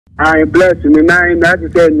I bless me nine that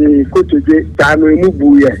say ni Kotoje tanu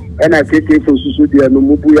mubuye and I take it for Fosu dia no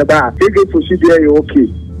mubuye ba take it for Fosu dia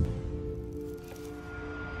okay.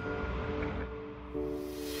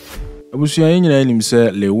 Abusuan nyina nim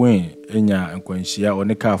se Lilwin enya nkwanhia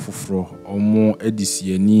one ka afoforo omo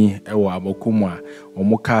edisiani ewo abokom a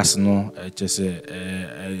omo cars no chese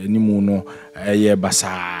animu no eye basa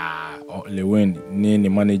Lilwin ni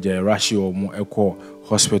manager rush omo eko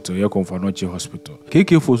hospital ye Konfanochi hospital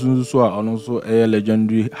KK Fosu so a ono so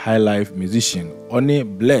legendary high life musician one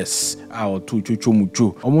bless a otu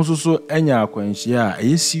chochomucho omo so enya akwanhia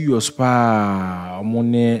eye serious pa omo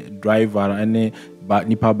ne driver ene ba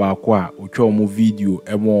nipa ba kwa otwa omo video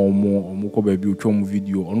omo ko ba bi otwa omo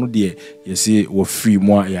video ono de yesi wo free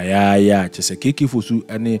mo ya chese KK Fosu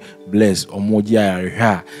ene bless omo gi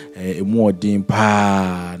ayarehwa emu odin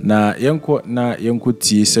pa na yenko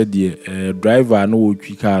tie se de driver no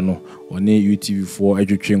otwi ka no one UTV4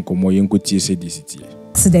 adwetwe nkomo yenko tie se de sitie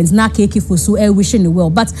accidents na KK Fosu wishing the well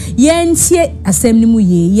but yentie asem ni mu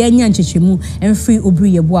ye nya nchechemu emfree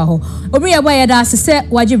obri ye boa ho obri ye boa ye da se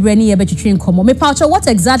waje brani ye betwetwe nkomo me paucho what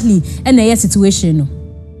exactly na ye situation no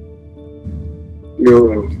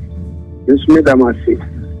yo this me damasi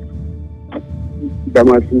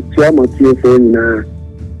tia motie fo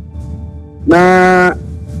na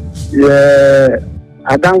ye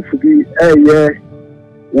adam fubi ye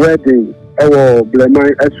wedding ewo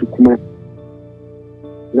bleman asukuma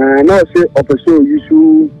na no say opeso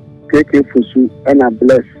use KK Fosu and a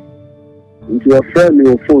bless into your friend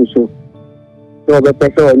your phone so the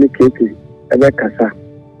person on KK ebe kasa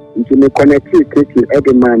into me connect KK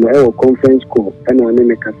every man or conference call and on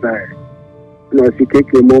me kasa no see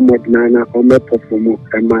KK moment na o me perform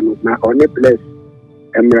e man na on bless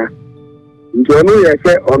emra into onu ye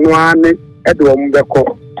say onu ane e do mo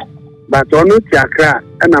beko but onu ti Accra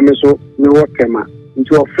and am so me work ema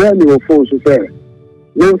into your friend your phone so say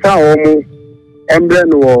Ninfa omo embre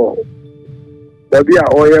no baby a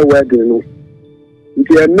oye wedding no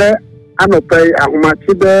nti ene anopai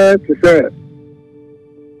ahomati be to say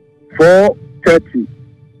 4:30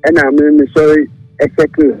 and I mean sorry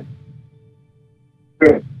exactly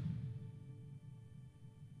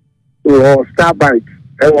so Starbite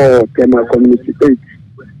or Tema community 8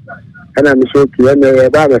 and I'm so okay and e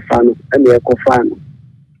ba be fan and e ko fan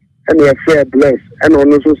and e fair bless and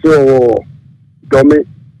ono so Dome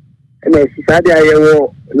and I said I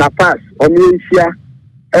La Paz, Omisia,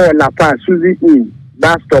 La Paz, Suzy in,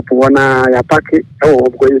 bus stop one ya packet,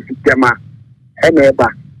 going to Tema, and Eba.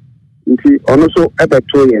 Nti also ever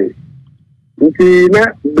 2 years. Nti na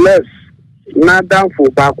bless, not down for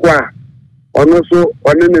Bakwa, also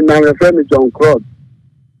on in the family John Crowd,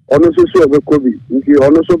 also so of Kobe, nti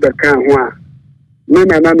also the Kanwa,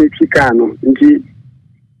 Nina Nami Chicano, nti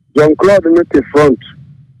John Claude not the front.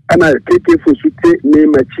 And I KK Fosu take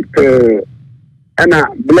name a cheap and I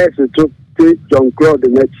bless to take John Claude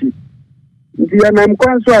and a cheap. The Anam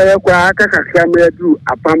so I acquire camera do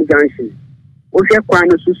a palm junction. Ocean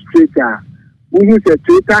Quano straighter, who is a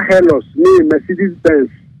Toyota Hellos name Mercedes Benz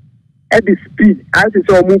at the speed as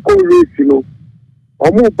it's a Muko race, you know,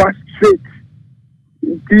 or more bus straight.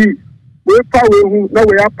 The way power who no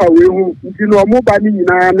way up away who, you know, mobile in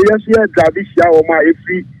an yes, Dravisha or my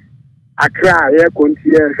free. Accra ye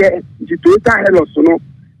kontie he Toyota Hellos no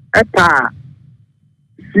epa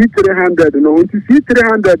C300 no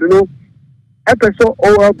C300 no epa so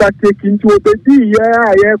overtaking to obedi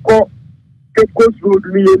ye ko Cape Coast Road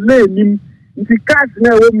ni ye lane nti cars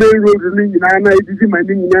na wo main road ni na edidi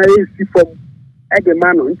mani nyina ye si from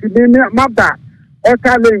egema no nti me maba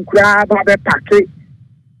ota lane kura ba be parke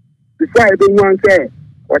before I don't want say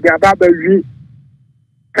or the ababa wi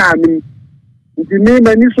car mi the name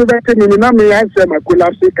and so that na me answer my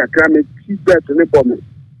collapse kakra me that ne bomb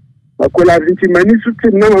my collapse nti mani so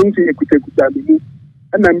tin na wan ti ekutakuta bi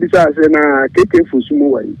and am bisa say na KK Fosu mo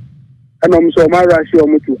wai and am so ma rush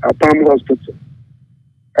o to Apam hospital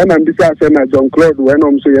and am bisa say na John Claude when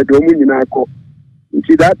am so ye do mu nyina akọ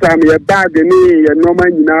nti that time ye bag ni ye normal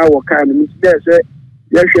nyina wo kan nti dey say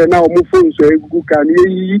ye hwe na o mu phone so egugu kan ye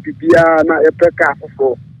yi bibia na e peka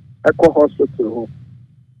afofo ekọ hospital ho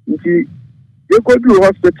nti you could do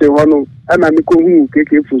hospital one and I'm going to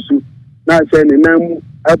KK Fosu. Now say the name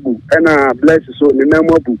Abu and bless so the name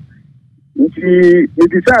Abu. The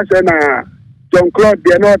disaster na John Claude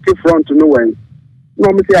they are not in front no one.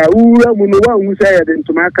 No me say who say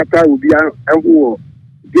into my kata will be a who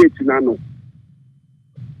gate nano.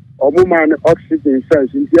 Omuman oxygen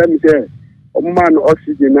first. In me say omuman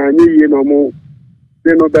oxygen na ni no mo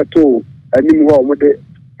they no beto ani mo mo de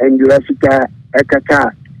endurafika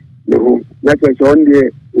ekata. No, that is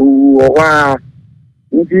only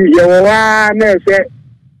nti ye wo wa na ehwe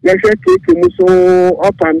ye hwe keke mu so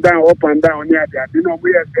up and down ni ade no mo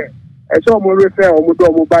ye ke e so mo refer o mo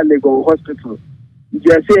do mo ba Legon hospital nti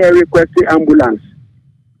e say request ambulance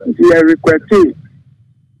nti e request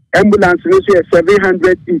ambulance no say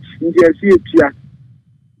 700 each nti e see pia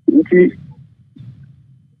nti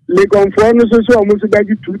Legon for no so almost about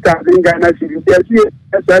 2,000 Ghana cedis. They see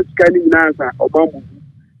SS scanning NASA Obama.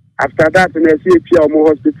 After that, and I see a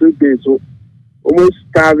hospital day, so almost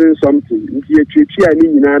 1,000 something. If you treat any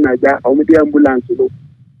Nana, or the ambulance,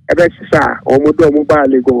 ever sa or mobile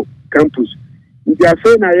Legon campus. If you are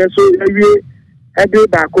saying, I so every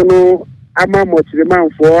back on Ama Motriman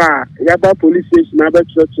for Yaba police station, Abba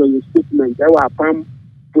Church on your statement, there were Pam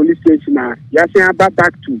police station. Yasin about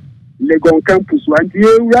back to Legon campus. One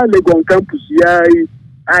year, Legon campus,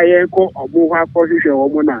 I echo or move our position or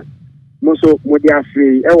mona. Moso Modia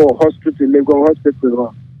free, hospital, Legon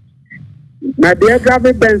hospital. Now, they have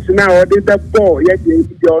a bench now, or they have four, yet they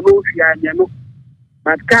don't know if you know.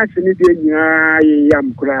 But cash in the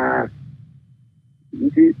yam cry.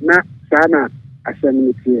 It is not Sana as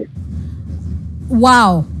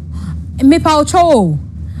wow. Me paucho.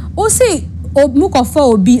 O say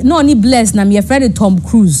Mukofo be no ni blessed na me friend Tom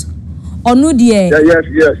Cruise. Onu die.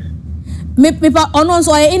 Yes. Me pa ono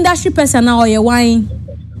so industry person na oye wine.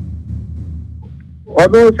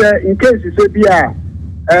 Although say in case you say bia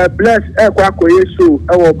bless kwa koyesu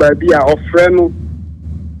e wo ba bia ofre no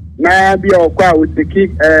na bia okwa we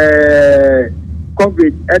take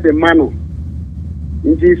coverage at the mano.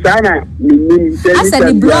 Inti sana ni as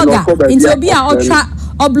a blogger inti obi a otra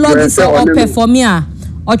o blog say o perform a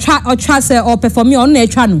otra say o perform on na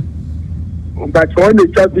etwa no but on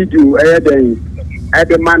the video at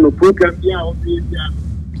the mano program bia on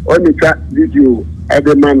the video at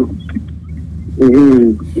the mano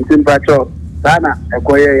inti mpacho sana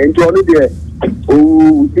ekoye inti onu de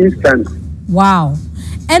instant wow.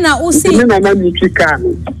 And I will see.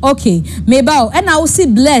 Okay, maybe and I will see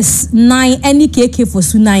bless 9 any keke for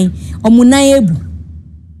su 9 or munai ebu.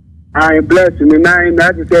 I bless me 9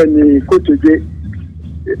 that is any Kojo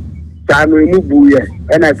Tanu mubuye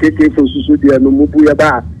and I keke for su dia no mubuye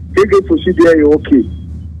ba keke for su dia okay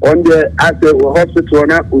on the at the hospital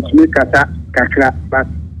na utmi kata kakra but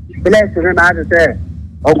bless me na say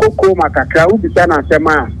okoko makakra ubi sana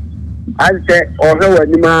sema I say, or her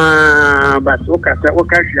anima, but Okasa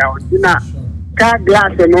Okasha, Dina, car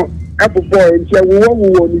glass and no apple boy, and she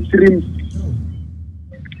won the stream.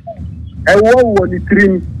 A war on the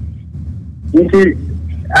stream.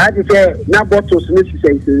 I say, now bottles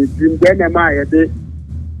necessary, then am I a day.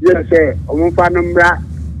 Yes, say, Omofanumra,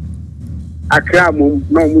 Accra, no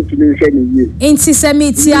mutilation.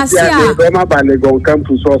 Intimate,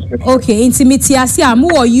 campus hospital. Okay, intimate,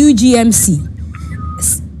 more UGMC.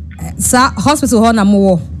 Sa hospital ho na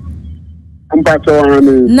mo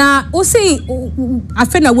na o say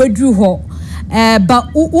afa na wadru ho ba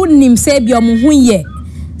unim say bi o mo hu ye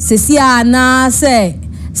sesia na say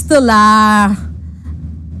still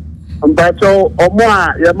mpacho omo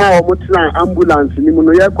a ye ma omo tina ambulance ni mo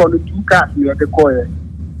no ye ko no 2 cars ni de ko ye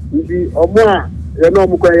ndi omo a ye no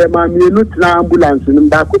mo ko ye ma mi no tina ambulance ni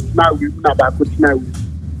ba ko tina wi na ba ko tina wi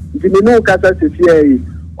ndi me no kasa sesia yi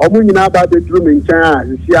omu nyina ba be drum nchan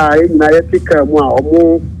a sia nyina ye tika mu a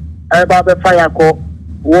omu e ba be fire ko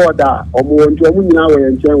woda omu nti omu nyina wo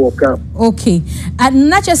ye nchan wo ka okay and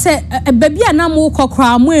na che say baby a na mo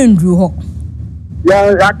kokra mo endru ho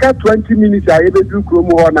ya aka 20 minutes a ye be dru kro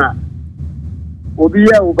mu ho na obi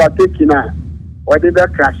ye overtake na o de be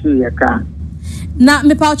crash ye ka na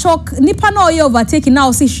me pa chok nipa na o ye overtake na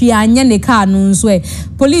o si hwe anya ne car no nso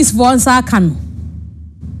police for nsa aka no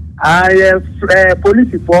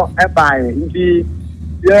police for a buy the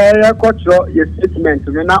culture your statement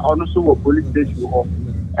we na on so police station or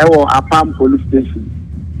Apam police station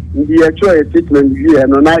the actual statement here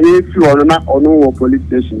no na if you on police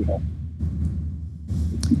station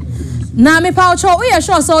na me pa ocho we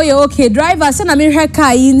sure so you okay driver say na me hwe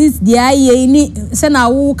car ni dia ye ni say na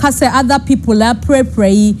wo ka say other people are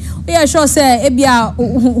pray we sure say e bia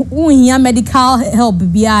unhia medical help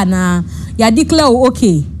bia na ya declare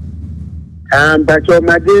okay but your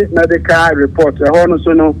medical report a hono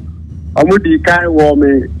so no omudi kai wo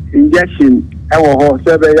me injection e wo ho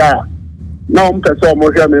se be ya na pese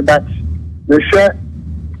omo hwe me but me hwe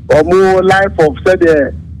omo life of said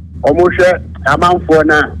the omo hwe amanfo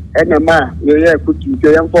na enema ye kutu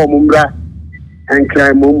ke yan fo omo and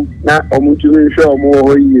crime na omo tumi hwe omo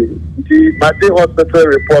ho yi nti made hospital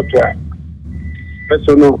report wa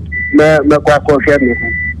so no me kwa ko hwe me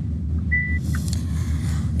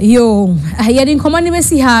Yo, I didn't come on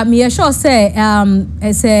see her. Me sure say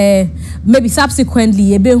maybe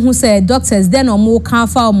subsequently who say doctors then or more can't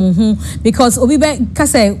fall because obi be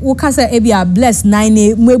kase wo kase ebia bless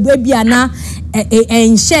 9 ebia na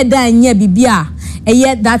and share that nye bibia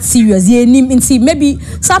yet that serious maybe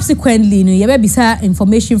subsequently you maybe say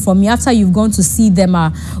information from me after you've gone to see them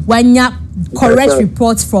when you correct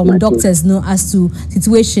reports from doctors no as to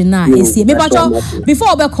situation now is here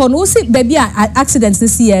before we call who see baby accidents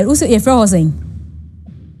this year who say your saying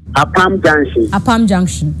Apam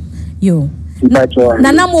Junction yo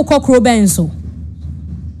na mo kokro benso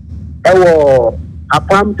ewo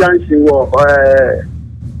Apam Junction wo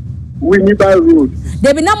Winneba Road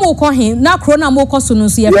there be na mo ko hin na kro na mo ko so no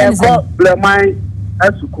so your friend say Bleman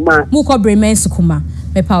Asukuma mo ko Bremen Sukuma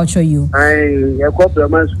me pa ocho you ai e ko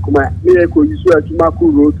Bleman Sukuma me ko yisu atuma ku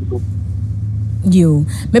road no you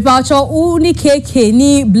me pa ocho uni KK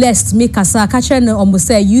ni blessed me kasa ka chere no almost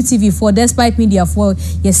say UTV4 despite media for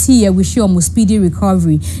you see we wish you almost speedy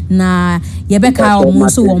recovery na ye be ka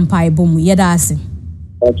almost so one pai bom ye da ase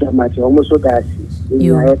ocho ma che almost so da ase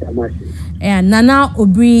and nana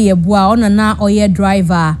obri yebua ona na oye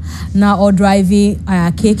driver na o driving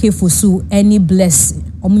KK Fosu any bless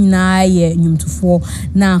omina ye nyumtufo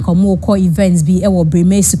na komo ko events bi e wo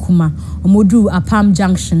Bremen Sukuma omodu Apam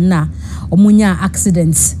Junction na omunya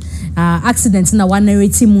accident na one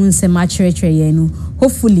narrative mun se ma church ye no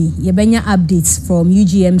hopefully ye benya updates from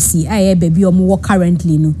UGMC aye baby omo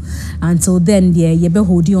currently no until then there ye be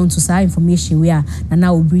holding on to some information we are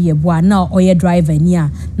na obri yebua na oye driver ni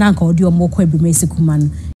na nka odi omo ko Bremen Sukuma no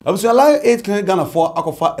Obviously, Lion 8 can Ghana for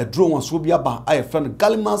Akufo Addo one so be aba I friend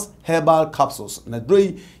Galimas herbal capsules na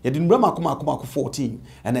droi ye din brema akuma 14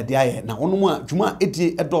 and e dia na ono mu adwuma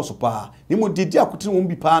edie edoso pa ni mo didi akotire won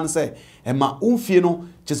bi pa ne se e ma umfie no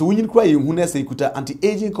chese wonyini kura ye hu na se ikuta anti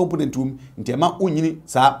aging component tum nti e ma onyini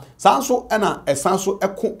sa so e na esan so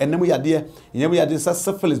eko enemu yade sa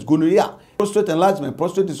syphilis gonorrhea prostate enlargement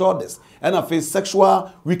prostate disorders and a face sexual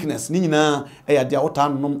weakness ni nyina e ya dia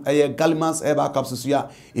otanom e Galimas herbal capsules ya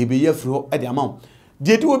e be ye fro e dia ma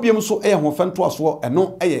die di obiem so e ho fento aso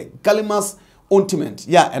eno e Galimas ointment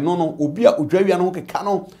ya eno no obi a odwawia no keka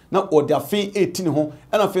no na odi afi 18 ho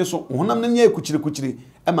e na fe so honam na nya kuchire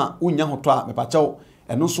e ma unya hoto a mepachew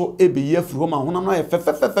eno so e be ye fro ma honam na ye fe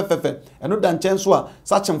eno da nchen so a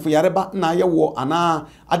sachemfo yareba na ye wo ana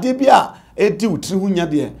ade bia edi utri hunya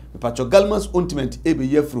de mepachew Galimas ointment e be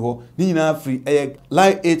ye fro ni nyina free e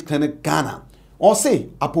Lion 8 Clinic Ghana o say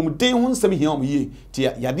apomden hu nsem hia om ye ti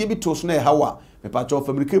yade bi to so na e hawa mepachew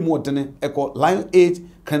family mu odene eko Lion 8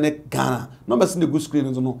 Clinic Ghana numbers in the good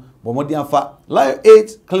screen no bomodi afa Lion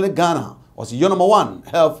 8 Clinic Ghana was your number 1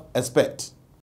 health expert.